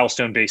sort of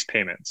milestone-based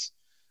payments.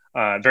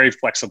 Very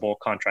flexible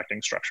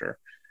contracting structure,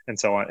 and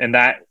so on. And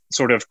that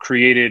sort of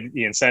created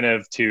the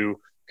incentive to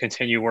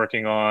continue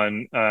working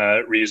on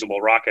reusable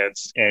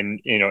rockets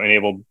and,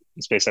 enabled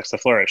SpaceX to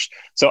flourish.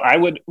 So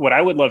what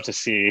I would love to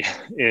see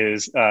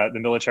is the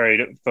military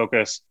to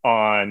focus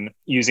on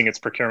using its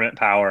procurement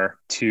power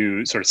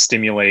to sort of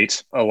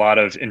stimulate a lot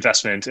of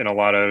investment and a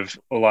lot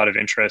of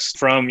interest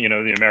from,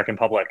 the American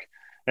public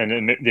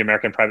and the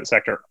American private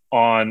sector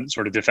on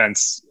sort of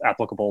defense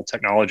applicable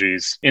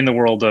technologies in the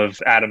world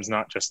of atoms,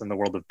 not just in the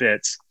world of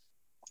bits.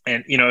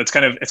 And, it's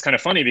kind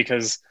of funny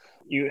because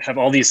you have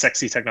all these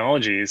sexy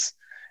technologies,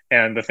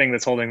 and the thing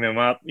that's holding them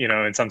up,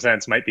 in some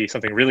sense might be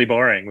something really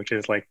boring, which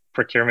is like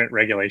procurement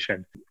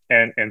regulation,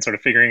 and sort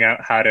of figuring out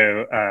how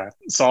to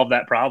solve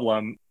that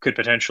problem could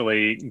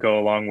potentially go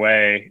a long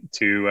way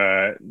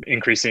to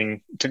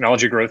increasing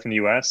technology growth in the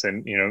US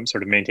and,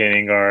 sort of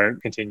maintaining our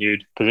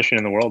continued position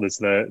in the world as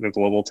the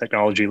global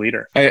technology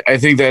leader. I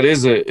think that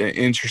is an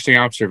interesting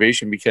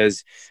observation,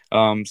 because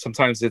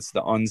sometimes it's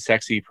the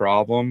unsexy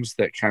problems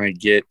that kind of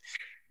get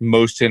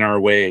most in our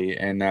way.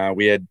 And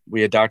we had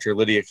Dr.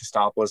 Lydia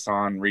Kostopoulos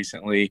on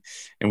recently,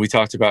 and we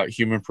talked about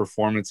human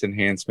performance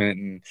enhancement.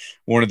 And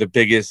one of the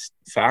biggest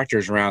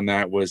factors around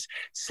that was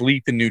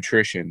sleep and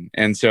nutrition.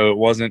 And so it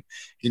wasn't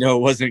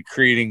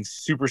creating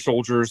super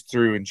soldiers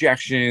through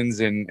injections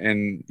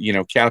and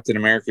Captain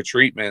America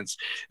treatments.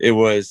 It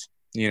was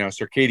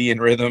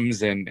circadian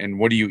rhythms and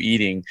what are you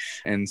eating?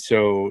 And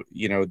so,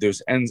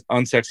 those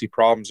unsexy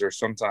problems are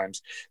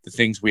sometimes the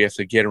things we have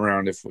to get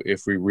around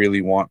if we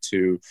really want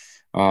to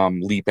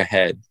leap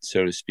ahead,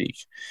 so to speak.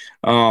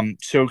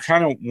 So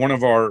kind of one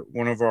of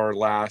our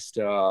last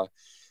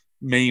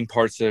main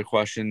parts of the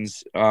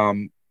questions,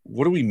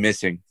 what are we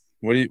missing?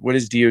 What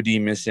is DoD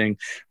missing?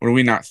 What are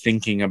we not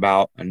thinking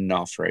about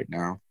enough right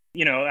now?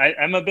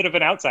 I'm a bit of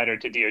an outsider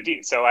to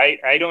DoD, so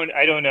I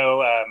don't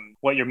know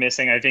what you're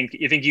missing. I think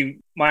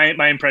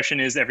my impression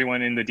is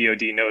everyone in the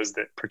DoD knows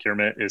that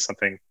procurement is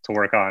something to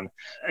work on.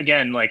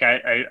 Again, like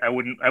I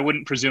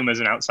wouldn't presume as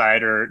an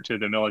outsider to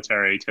the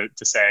military to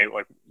say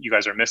like you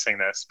guys are missing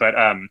this, but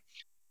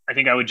I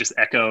think I would just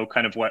echo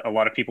kind of what a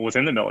lot of people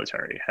within the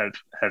military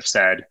have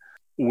said,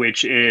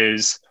 which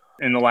is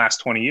in the last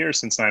 20 years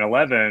since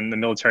 9/11, the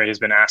military has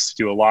been asked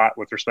to do a lot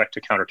with respect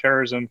to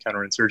counterterrorism,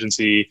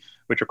 counterinsurgency,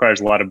 which requires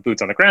a lot of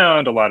boots on the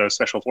ground, a lot of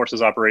special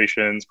forces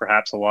operations,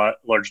 perhaps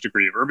large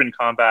degree of urban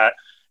combat.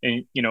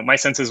 And, my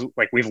sense is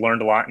like we've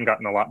learned a lot and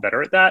gotten a lot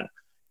better at that.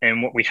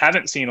 And what we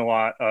haven't seen a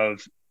lot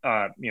of,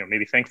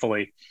 maybe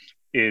thankfully,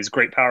 is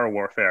great power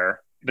warfare.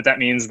 But that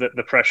means that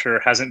the pressure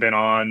hasn't been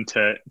on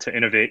to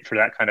innovate for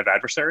that kind of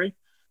adversary.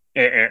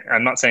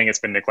 I'm not saying it's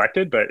been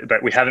neglected,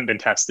 but we haven't been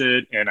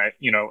tested, and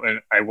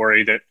I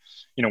worry that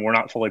we're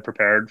not fully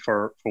prepared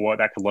for what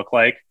that could look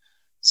like.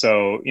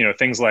 So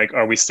things like,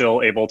 are we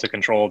still able to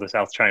control the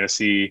South China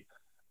Sea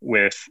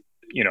with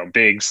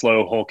big,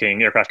 slow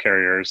hulking aircraft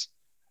carriers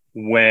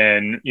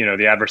when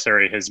the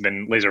adversary has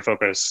been laser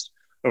focused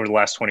over the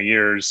last 20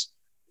 years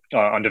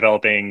on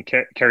developing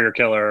carrier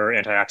killer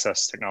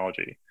anti-access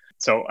technology?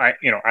 So I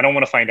don't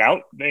want to find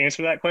out the answer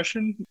to that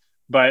question.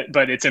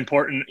 But it's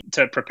important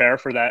to prepare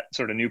for that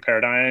sort of new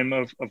paradigm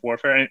of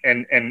warfare.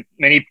 And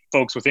many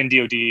folks within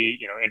DoD,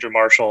 Andrew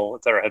Marshall,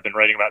 et cetera, have been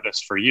writing about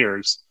this for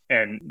years.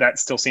 And that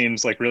still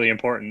seems like really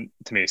important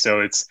to me.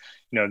 So it's,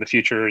 the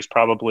future is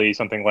probably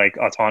something like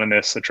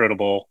autonomous,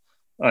 attritable,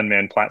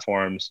 unmanned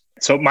platforms.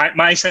 So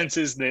my sense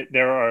is that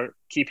there are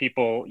key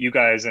people, you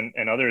guys and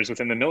others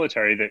within the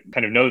military that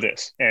kind of know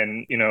this.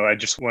 And, I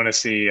just want to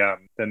see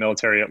the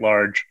military at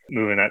large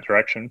move in that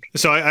direction.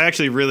 So I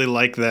actually really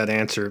like that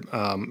answer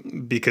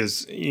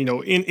because,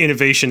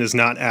 innovation is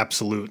not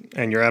absolute.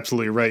 And you're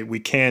absolutely right. We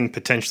can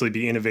potentially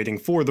be innovating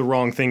for the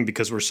wrong thing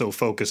because we're so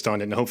focused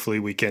on it. And hopefully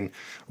we can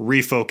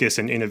refocus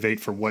and innovate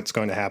for what's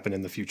going to happen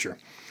in the future.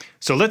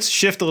 So let's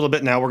shift a little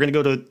bit now. We're going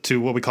to go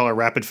to what we call our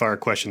rapid fire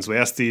questions. We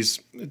ask these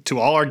to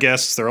all our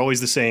guests. They're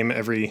always the same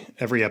every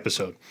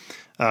episode.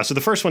 So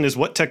the first one is,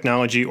 what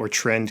technology or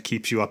trend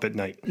keeps you up at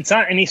night? It's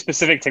not any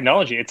specific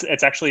technology.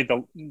 It's actually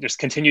just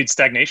continued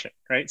stagnation,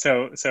 right?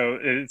 So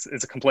it's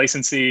a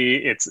complacency.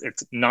 It's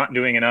not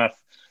doing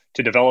enough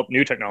to develop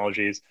new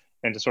technologies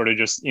and to sort of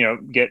just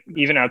get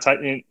even outside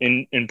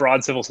in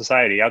broad civil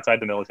society outside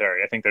the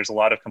military. I think there's a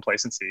lot of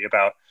complacency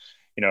about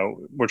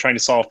we're trying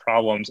to solve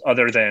problems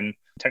other than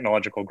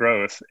technological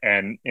growth.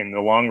 And in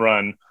the long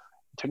run,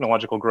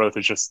 technological growth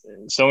is just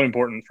so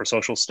important for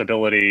social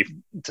stability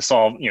to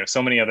solve,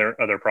 so many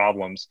other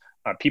problems.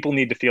 People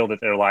need to feel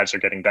that their lives are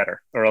getting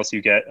better, or else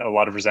you get a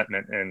lot of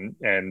resentment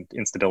and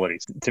instability.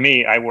 To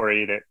me, I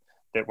worry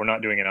that we're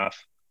not doing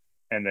enough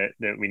and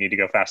that we need to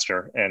go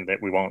faster and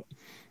that we won't.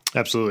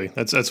 Absolutely.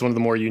 That's one of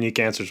the more unique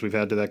answers we've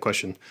had to that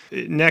question.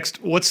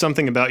 Next, what's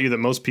something about you that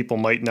most people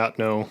might not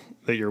know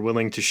that you're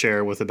willing to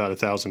share with about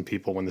 1,000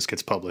 people when this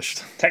gets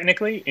published?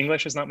 Technically,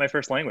 English is not my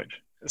first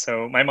language.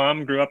 So my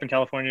mom grew up in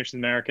California. She's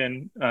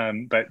American,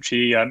 but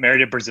she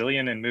married a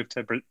Brazilian and moved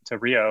to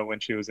Rio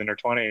when she was in her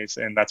 20s.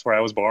 And that's where I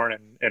was born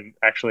and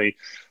actually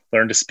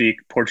learned to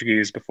speak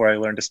Portuguese before I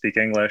learned to speak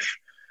English.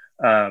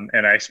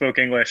 And I spoke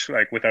English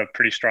like with a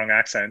pretty strong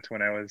accent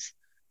when I was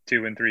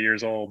 2 and 3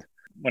 years old.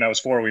 When I was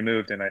 4, we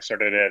moved and I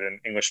started at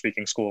an English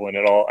speaking school, and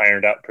it all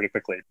ironed out pretty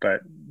quickly,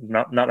 but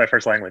not my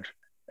first language.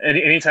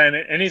 Anytime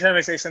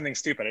I say something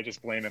stupid, I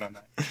just blame it on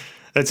that.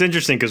 That's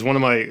interesting because one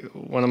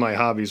of my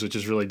hobbies, which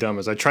is really dumb,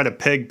 is I try to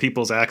peg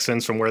people's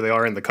accents from where they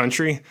are in the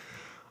country.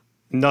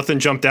 Nothing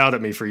jumped out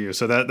at me for you,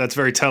 so that's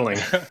very telling.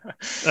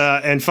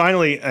 And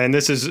finally, and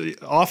this is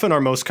often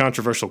our most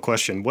controversial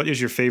question, what is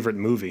your favorite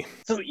movie?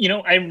 So,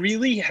 I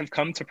really have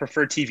come to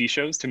prefer TV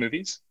shows to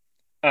movies.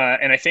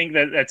 And I think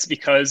that's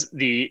because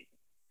the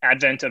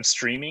advent of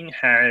streaming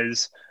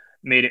has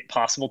made it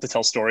possible to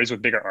tell stories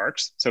with bigger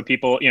arcs. So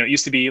people, it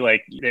used to be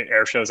like they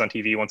air shows on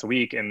TV once a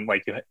week, and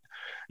like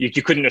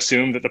you couldn't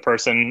assume that the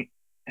person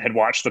had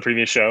watched the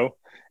previous show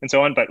and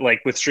so on. But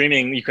like with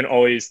streaming, you can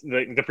always,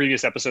 the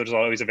previous episode is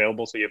always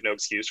available. So you have no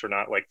excuse for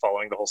not like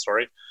following the whole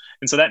story.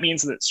 And so that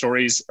means that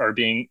stories are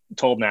being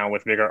told now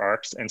with bigger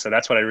arcs. And so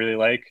that's what I really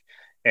like.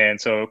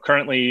 And so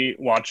currently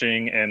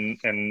watching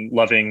and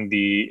loving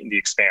The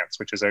Expanse,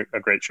 which is a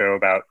great show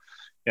about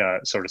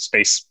sort of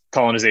space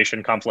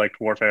colonization,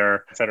 conflict,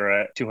 warfare, et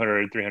cetera,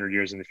 200, 300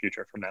 years in the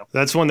future from now.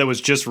 That's one that was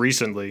just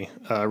recently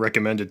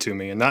recommended to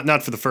me, and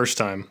not for the first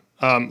time.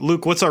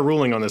 Luke, what's our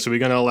ruling on this? Are we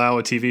going to allow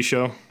a TV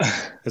show?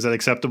 Is that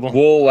acceptable?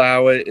 We'll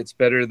allow it. It's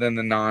better than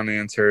the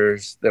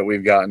non-answers that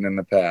we've gotten in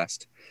the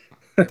past.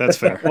 That's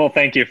fair. Well,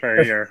 thank you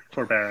for your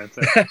forbearance.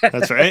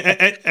 That's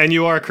fair. And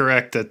you are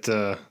correct that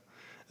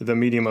the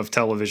medium of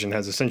television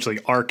has essentially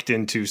arced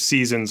into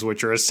seasons,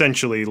 which are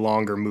essentially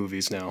longer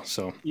movies now.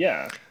 So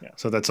yeah.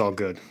 So that's all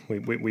good.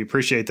 We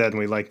appreciate that and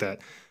we like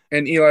that.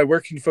 And Eli, where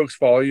can folks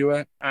follow you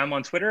at? I'm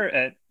on Twitter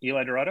at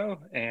Eli Dourado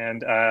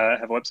and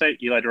have a website,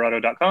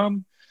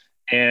 elidourado.com.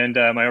 And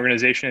my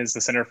organization is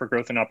the Center for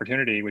Growth and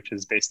Opportunity, which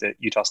is based at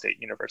Utah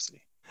State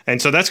University. And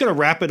so that's going to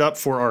wrap it up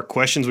for our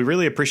questions. We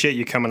really appreciate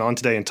you coming on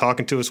today and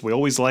talking to us. We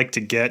always like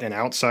to get an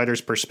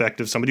outsider's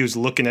perspective, somebody who's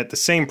looking at the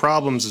same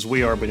problems as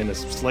we are, but in a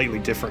slightly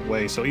different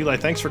way. So Eli,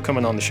 thanks for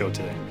coming on the show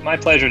today. My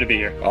pleasure to be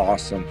here.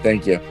 Awesome.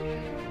 Thank you.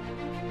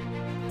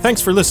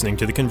 Thanks for listening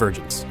to The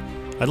Convergence.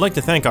 I'd like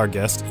to thank our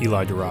guest,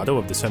 Eli Dourado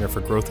of the Center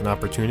for Growth and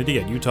Opportunity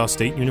at Utah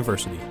State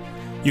University.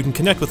 You can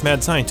connect with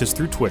Mad Scientist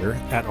through Twitter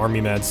at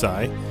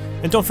ArmyMadSci,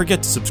 and don't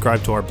forget to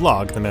subscribe to our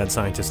blog, The Mad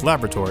Scientist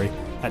Laboratory,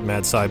 at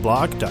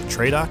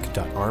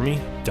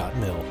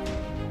madsciblog.tradoc.army.mil.